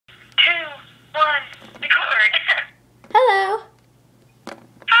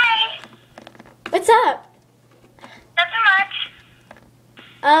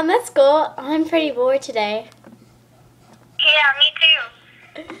That's cool. I'm pretty bored today. Yeah, me too.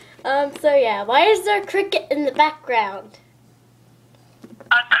 So yeah, why is there a cricket in the background?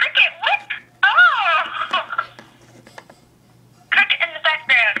 A cricket? What? Oh! Cricket in the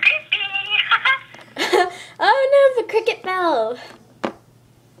background. Creepy. Oh no, the cricket fell.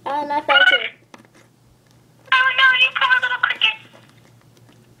 And I fell too. Oh no, you poor little cricket.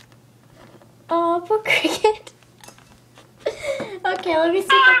 Oh, poor cricket. Okay, let me see.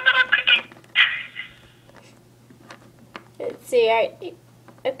 Oh, little cricket. Let's see. Alright.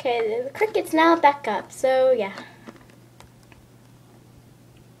 Okay, the cricket's now back up. So yeah.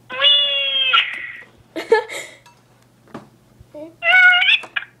 Wee. Meeple,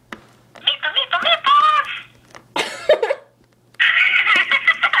 meeple, meeple.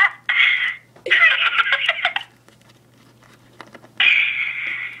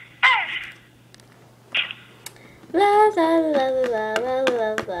 La la la la la la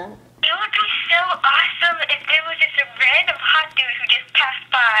la. It would be so awesome if there was just a random hot dude who just passed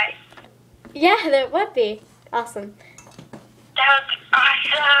by. Yeah, that would be awesome. That would be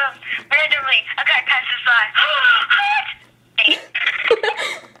awesome. Randomly, a guy passes by. Hot!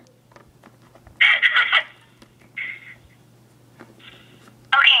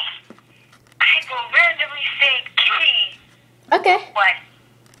 Okay. I will randomly say kitty. Okay. 1,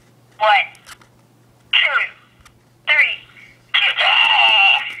 2, 3. Kitty!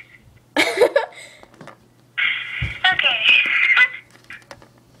 Okay.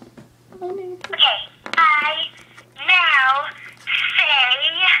 Okay. I now say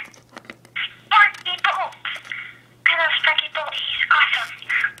Sparky Bolt. I love Sparky Bolt. He's awesome.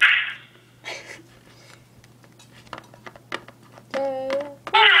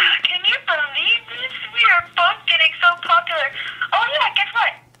 Can you believe this? We are both getting so popular. Oh yeah, guess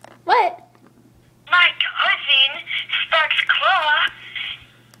what? What? My cousin, Sparks Claw,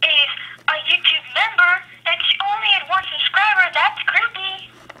 is a YouTube member and she only had 1 subscriber. That's creepy.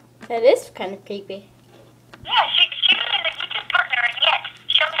 That is kind of creepy. Yeah, she is a YouTube partner and yet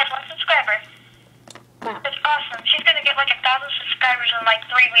she only has 1 subscriber. Wow. That's awesome. She's gonna get like 1,000 subscribers in like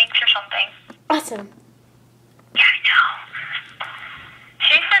 3 weeks or something. Awesome. Yeah, I know.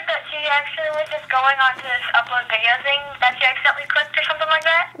 She said that she actually was just going on to this upload video thing that she accidentally clicked or something like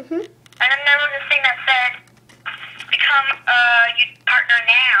that. Mhm. And then there was this thing that said, become a YouTube partner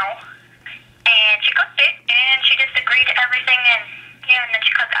now. And she clicked it and she just agreed to everything and yeah, and then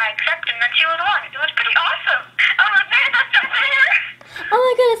she clicked I accept and then she was on. It was pretty awesome. I was like, man, that's so fair. Oh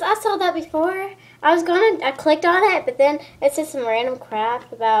my goodness, I saw that before. I clicked on it, but then it said some random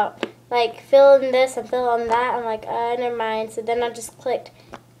crap about like fill in this and fill in that. I'm like, never mind. So then I just clicked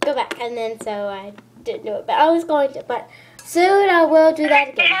go back, and then so I didn't do it. But I was going to. But soon I will do that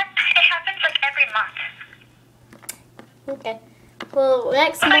again. It happens like every month. Okay. Well,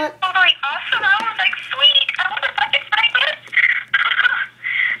 next Like month. totally awesome. I was like, sweet. I was like excited.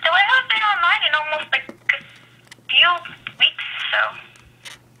 So I haven't been online in almost like a few weeks, so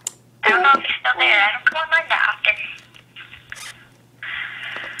I don't know if it's still there. I don't go online that often.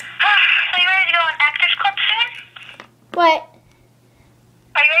 So you ready to go on Actors Club soon? What?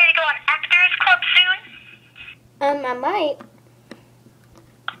 Are you ready to go on Actors Club soon? I might.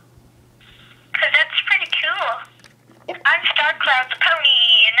 Because that's pretty cool. I'm Star Cloud the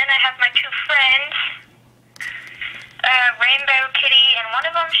pony, and then I have my 2 friends, Rainbow Kitty, and one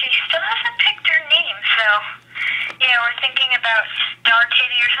of them, she still hasn't picked her name, so, yeah, we're thinking about Star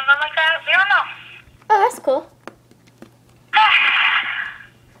Kitty or something like that. We don't know. Oh, that's cool.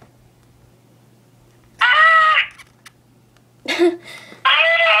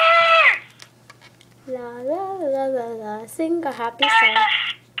 La la la la la. Sing a happy There's song. a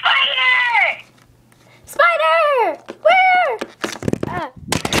spider! Spider! Where? Ah.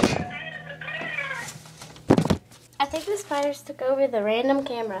 I think the spiders took over the random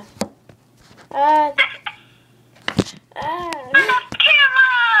camera. Camera!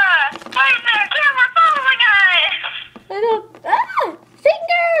 Why is there a camera following us? I don't.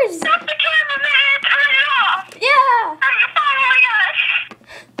 Fingers! Stop the camera, man! Turn it off! Yeah! Are you following us?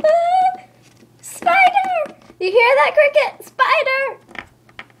 Spider! You hear that, cricket? Spider!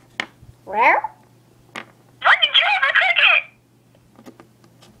 Where? When did you have a cricket?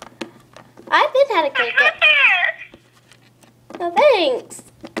 I've been had a It's cricket. not there! Oh, thanks.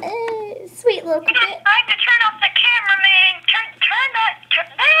 Sweet little You just cricket. tried to turn off the camera, man. Turn that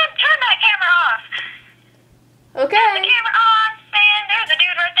camera off. Turn the Okay. camera on, man. There's a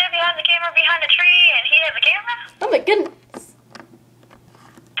dude right there behind the camera, behind the tree, and he has a camera. Oh my goodness.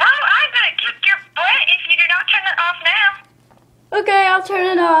 Bro, I'm gonna kick your butt if you do not turn it off now. Okay, I'll turn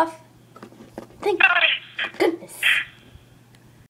it off. Thank goodness.